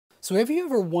So have you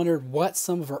ever wondered what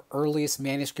some of our earliest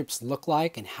manuscripts look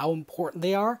like and how important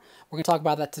they are? We're going to talk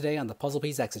about that today on the Puzzle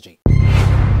Piece Exegete.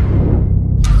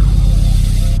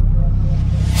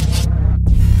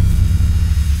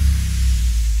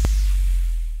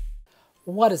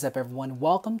 What is up, everyone?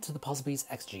 Welcome to the Puzzle Piece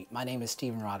Exegete. My name is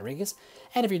Steven Rodriguez,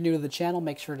 and if you're new to the channel,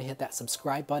 make sure to hit that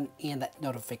subscribe button and that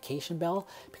notification bell,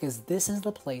 because this is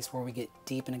the place where we get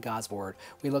deep into God's Word.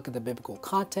 We look at the biblical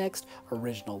context,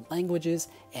 original languages,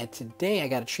 and today I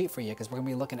got a treat for you because we're going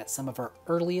to be looking at some of our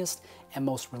earliest and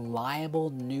most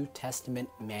reliable New Testament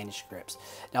manuscripts.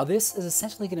 Now, this is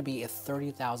essentially going to be a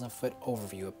 30,000-foot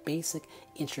overview, a basic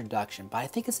introduction, but I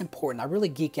think it's important. I really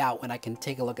geek out when I can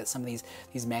take a look at some of these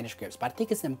manuscripts, but I think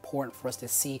it's important for us to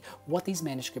see what these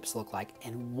manuscripts look like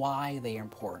and why they are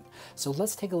important. So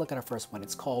let's take a look at our first one.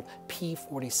 It's called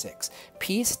P46.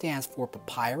 P stands for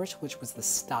papyrus, which was the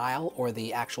style or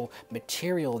the actual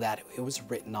material that it was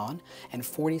written on, and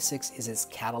 46 is its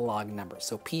catalog number,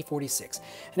 so P46.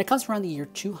 And it comes around the year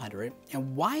 200,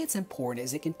 and why it's important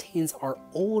is it contains our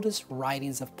oldest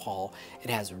writings of Paul. It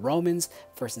has Romans,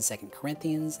 1st and 2nd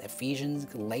Corinthians, Ephesians,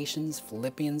 Galatians,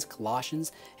 Philippians,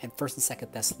 Colossians, and 1st and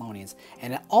 2nd Thessalonians.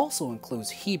 And it also includes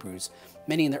Hebrews.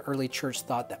 Many in the early church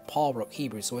thought that Paul wrote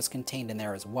Hebrews, so it's contained in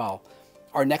there as well.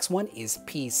 Our next one is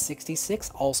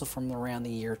P66, also from around the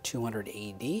year 200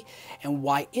 AD. And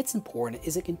why it's important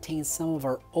is it contains some of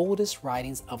our oldest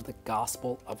writings of the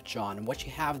Gospel of John. And what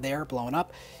you have there blown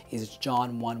up is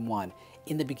John 1:1.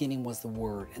 In the beginning was the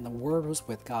Word, and the Word was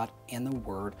with God, and the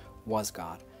Word was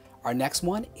God. Our next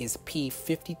one is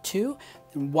P52,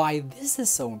 and why this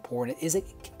is so important is it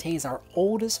contains our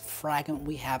oldest fragment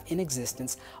we have in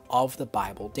existence of the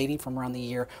Bible, dating from around the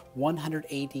year 100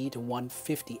 AD to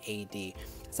 150 AD.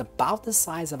 It's about the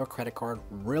size of a credit card,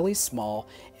 really small,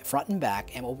 front and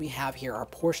back, and what we have here are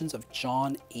portions of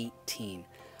John 18.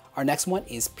 Our next one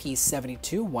is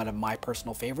P72, one of my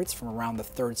personal favorites from around the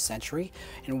 3rd century.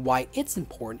 And why it's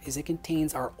important is it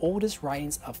contains our oldest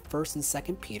writings of 1st and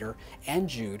 2nd Peter and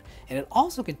Jude, and it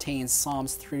also contains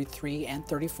Psalms 33 and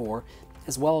 34,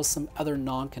 as well as some other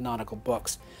non-canonical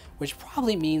books, which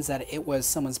probably means that it was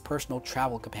someone's personal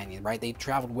travel companion, right? They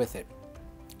traveled with it.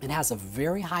 It has a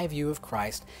very high view of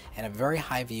Christ and a very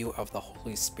high view of the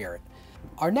Holy Spirit.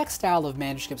 Our next style of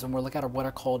manuscripts, and we're looking at what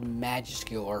are called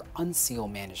majuscule or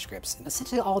unsealed manuscripts. And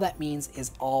essentially all that means is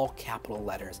all capital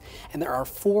letters. And there are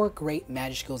 4 great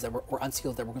majuscules that or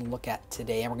unsealed that we're going to look at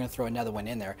today, and we're going to throw another one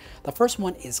in there. The first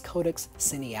one is Codex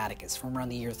Sinaiticus from around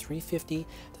the year 350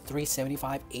 to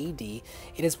 375 AD. It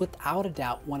is without a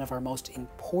doubt one of our most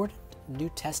important New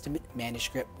Testament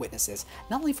manuscript witnesses,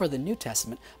 not only for the New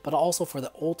Testament, but also for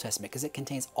the Old Testament, because it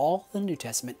contains all the New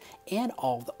Testament and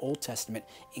all of the Old Testament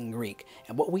in Greek.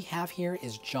 And what we have here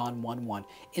is John 1:1.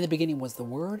 In the beginning was the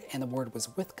Word, and the Word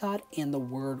was with God, and the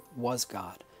Word was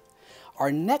God.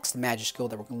 Our next majuscule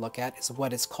that we're going to look at is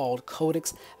what is called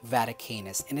Codex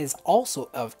Vaticanus, and it is also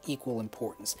of equal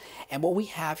importance. And what we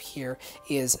have here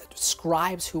is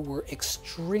scribes who were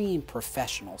extreme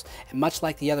professionals. And much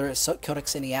like the other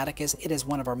Codex Sinaiticus, it is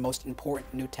one of our most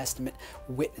important New Testament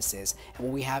witnesses. And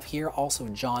what we have here also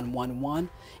John 1:1.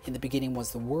 In the beginning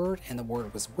was the Word, and the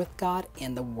Word was with God,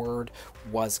 and the Word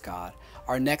was God.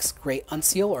 Our next great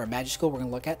unseal or majuscule we're going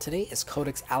to look at today is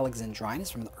Codex Alexandrinus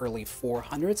from the early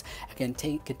 400s. Again,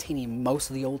 containing most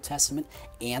of the Old Testament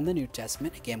and the New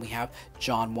Testament. Again, we have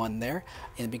John 1 there.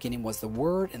 In the beginning was the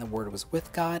Word, and the Word was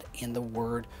with God, and the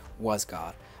Word was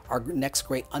God. Our next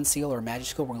great unseal or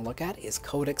majuscule we're going to look at is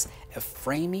Codex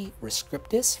Ephraemi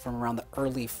Rescriptus from around the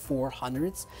early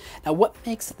 400s. Now, what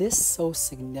makes this so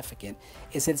significant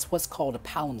is that it's what's called a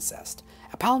palimpsest.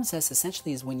 A palimpsest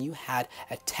essentially is when you had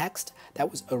a text that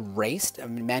was erased. I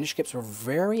mean, manuscripts were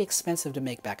very expensive to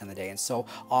make back in the day, and so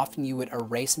often you would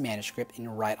erase a manuscript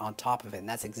and write on top of it, and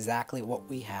that's exactly what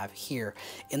we have here.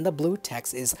 In the blue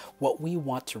text is what we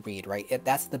want to read, right?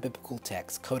 That's the biblical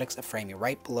text, Codex Ephraemi,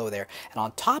 right below there. And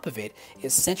on top of it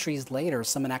is centuries later,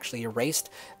 someone actually erased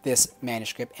this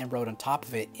manuscript and wrote on top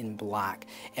of it in black.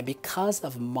 And because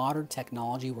of modern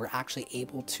technology, we're actually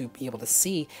able to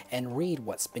see and read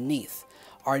what's beneath.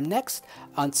 Our next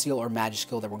unseal or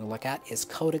majuscule that we're going to look at is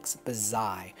Codex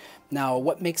Bezae. Now,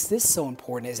 what makes this so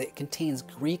important is it contains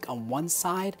Greek on one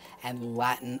side and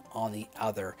Latin on the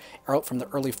other, from the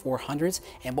early 400s.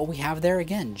 And what we have there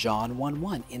again, John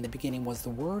 1:1. In the beginning was the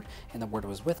Word, and the Word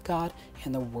was with God,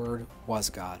 and the Word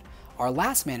was God. Our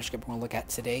last manuscript we're going to look at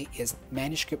today is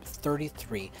Manuscript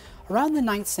 33. Around the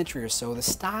 9th century or so, the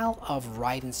style of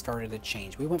writing started to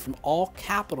change. We went from all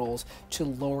capitals to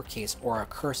lowercase or a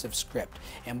cursive script.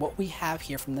 And what we have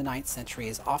here from the 9th century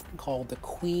is often called the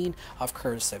Queen of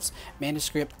Cursives.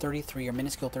 Manuscript 33 or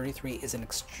Minuscule 33 is an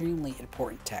extremely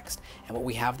important text. And what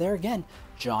we have there again,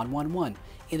 John 1:1.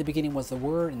 In the beginning was the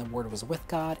Word, and the Word was with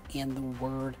God, and the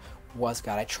Word was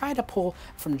God. I try to pull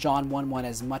from John 1:1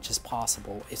 as much as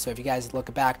possible. So if you guys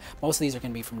look back, most of these are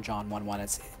going to be from John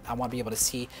 1:1. I want to be able to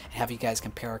see and have you guys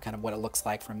compare kind of what it looks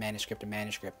like from manuscript to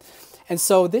manuscript. And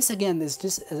so this again is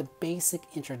just a basic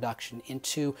introduction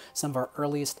into some of our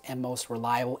earliest and most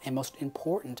reliable and most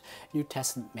important New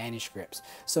Testament manuscripts.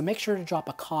 So make sure to drop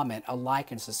a comment, a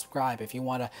like, and subscribe if you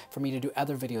want for me to do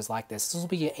other videos like this. This will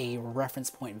be a reference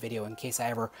point video in case I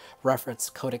ever reference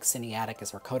Codex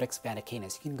Sinaiticus or Codex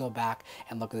Vaticanus. You can go back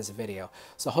and look at this video.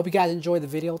 So I hope you guys enjoyed the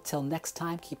video. Till next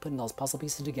time, keep putting those puzzle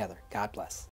pieces together. God bless.